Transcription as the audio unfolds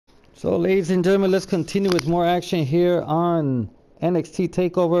So, ladies and gentlemen, let's continue with more action here on NXT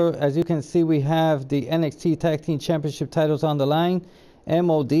TakeOver. As you can see, we have the NXT Tag Team Championship titles on the line.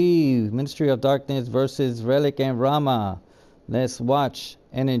 MOD, Ministry of Darkness versus Relic and Rama. Let's watch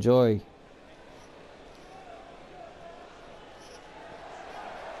and enjoy.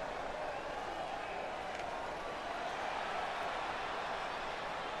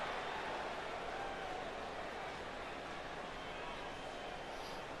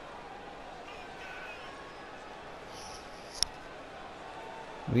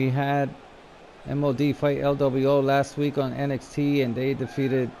 We had MOD fight LWO last week on NXT, and they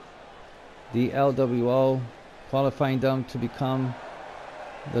defeated the LWO, qualifying them to become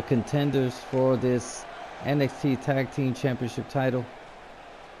the contenders for this NXT Tag Team Championship title.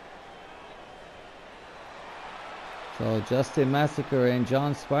 So Justin Massacre and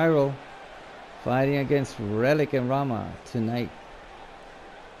John Spyro fighting against Relic and Rama tonight.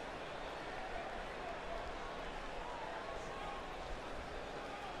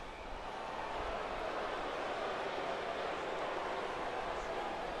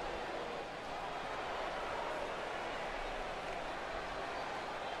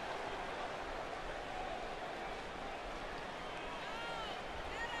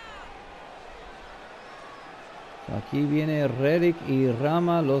 Aquí viene Relic y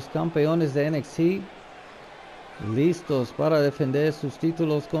Rama, los campeones de NXT, listos para defender sus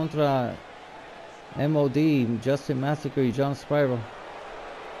títulos contra MOD, Justin Massacre y John Spyro.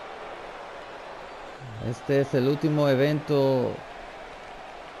 Este es el último evento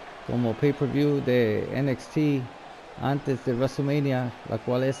como pay-per-view de NXT antes de WrestleMania, la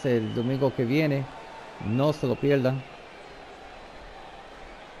cual es el domingo que viene. No se lo pierdan.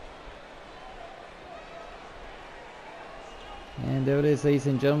 And there it is, ladies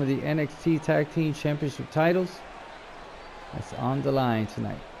and gentlemen, the NXT Tag Team Championship titles. That's on the line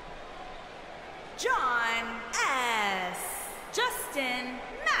tonight. John S. Justin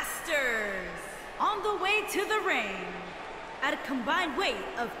Masters on the way to the ring at a combined weight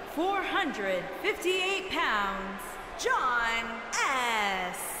of 458 pounds. John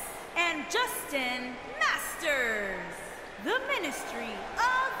S. and Justin Masters, the Ministry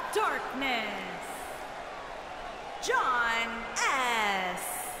of Darkness. John S.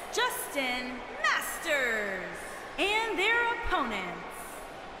 Justin Masters and their opponents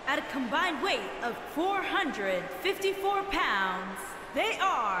at a combined weight of 454 pounds. They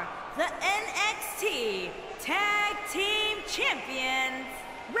are the NXT Tag Team Champions,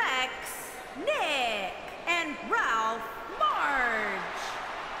 Rex, Nick, and Ralph Marge.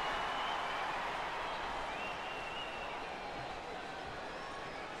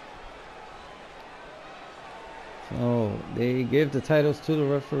 So they give the titles to the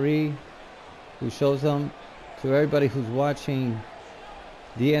referee, who shows them to everybody who's watching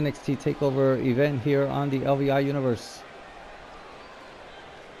the NXT TakeOver event here on the LVI Universe.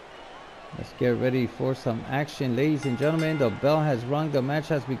 Let's get ready for some action, ladies and gentlemen. The bell has rung, the match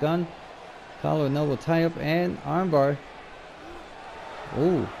has begun. Collar and elbow tie-up and armbar.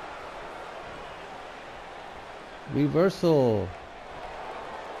 Oh, reversal.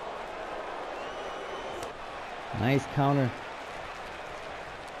 Nice counter.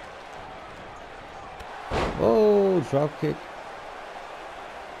 Oh, drop kick.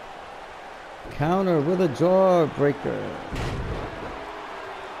 Counter with a jawbreaker.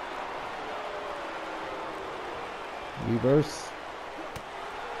 Reverse.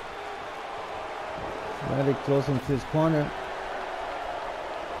 Relic throws him to his corner.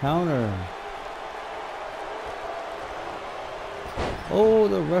 Counter. Oh,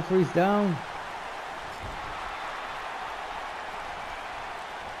 the referee's down.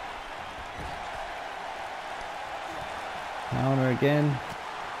 Counter again.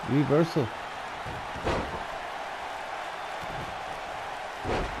 Reversal.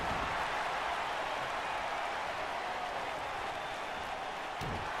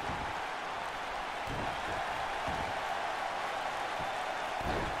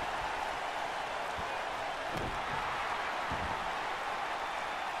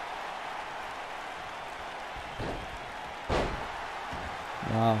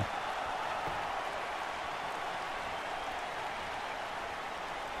 Wow.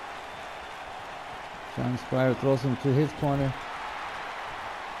 John Spyro throws him to his corner.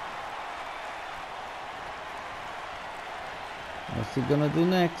 What's he gonna do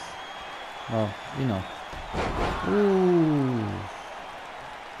next? Oh, you know. Ooh.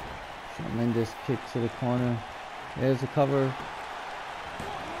 Tremendous kick to the corner. There's the cover.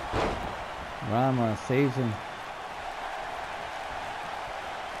 Rama saves him.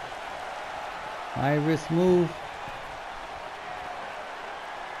 High risk move.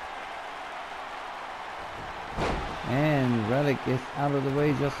 Relic gets out of the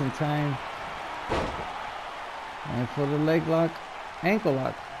way just in time. And for the leg lock, ankle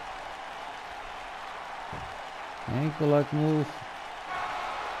lock. Ankle lock move.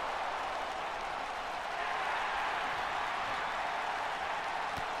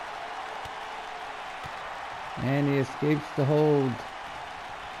 And he escapes the hold.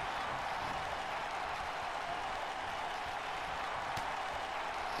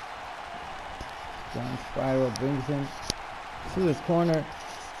 John Spyro brings him to his corner.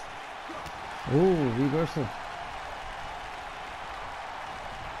 Ooh, reversal.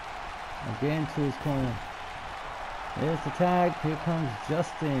 Again to his corner. There's the tag. Here comes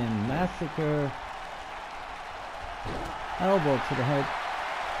Justin. Massacre. Elbow to the head.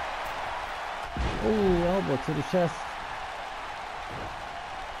 Ooh, elbow to the chest.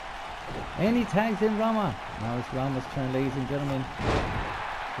 And he tags in Rama. Now it's Rama's turn, ladies and gentlemen.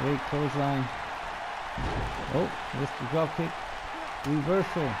 Great clothesline. Oh, missed the drop kick.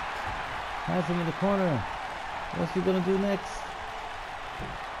 Reversal. Has him in the corner. What's he gonna do next?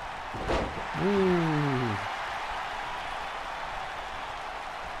 Ooh.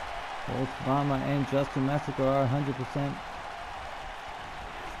 Both Rama and Justin Massacre are 100%.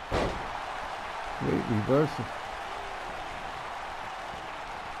 Great reversal.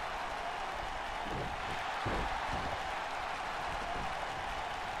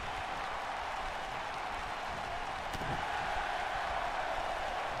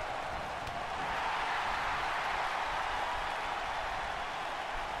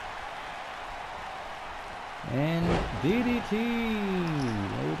 And DDT,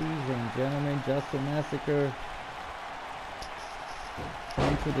 ladies and gentlemen, Justin Massacre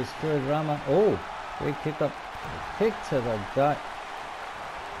trying to destroy Rama. Oh, great kick up, kick to the gut,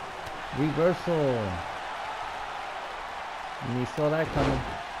 reversal, and he saw that coming.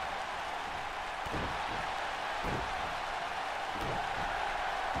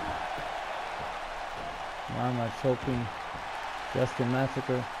 Rama choking Justin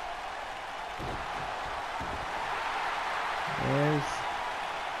Massacre. There's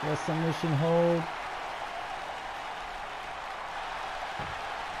the submission hold.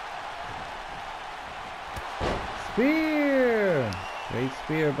 Spear! Great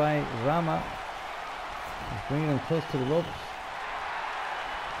spear by Rama. He's bringing him close to the ropes.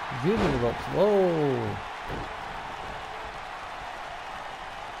 He's using the ropes. Whoa!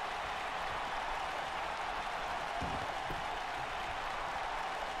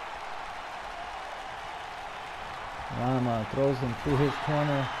 Rama throws him through his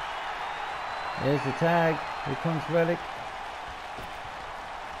corner. There's the tag. Here comes Relic.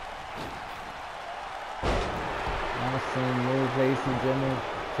 Awesome move, ladies and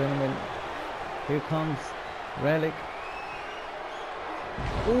gentlemen. Here comes Relic.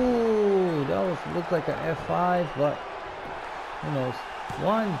 Ooh, that looked like a F5, but who knows?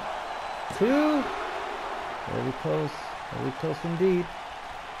 1, 2. Very close indeed.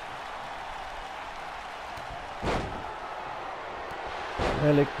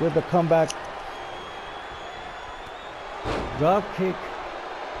 Relic with the comeback. Drop kick.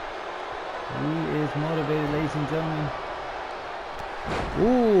 He is motivated, ladies and gentlemen.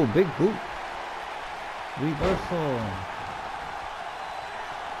 Ooh, big boot. Reversal.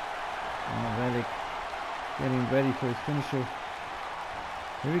 Oh, Relic getting ready for his finisher.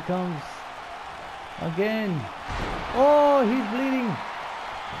 Here he comes. Again. Oh, he's bleeding.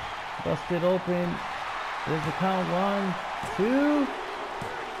 Busted open. There's the count. 1, 2.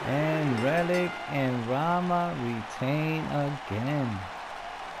 And Relic and Rama retain again.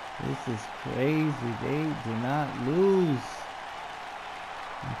 This is crazy. They do not lose.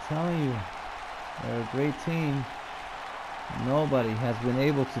 I'm telling you, they're a great team. Nobody has been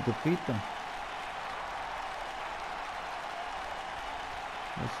able to defeat them.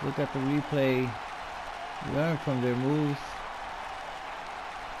 Let's look at the replay. Learn from their moves.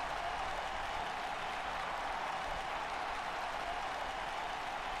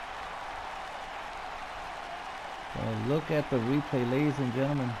 Look at the replay, ladies and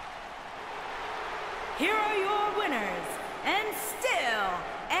gentlemen. Here are your winners, and still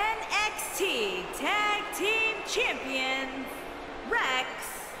NXT Tag Team Champions, Rex,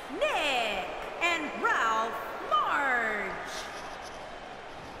 Nick, and Ralph March.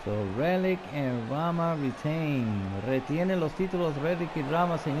 So Relic and Rama retain. Retienen los títulos Relic y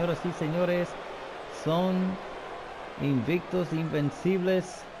Rama, señoras y señores. Son invictos,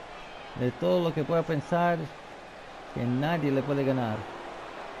 invencibles. De todo lo que pueda pensar, que nadie le puede ganar.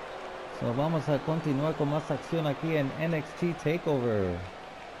 So vamos a continuar con más acción aquí en NXT TakeOver.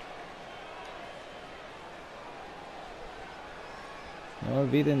 No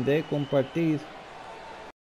olviden de compartir.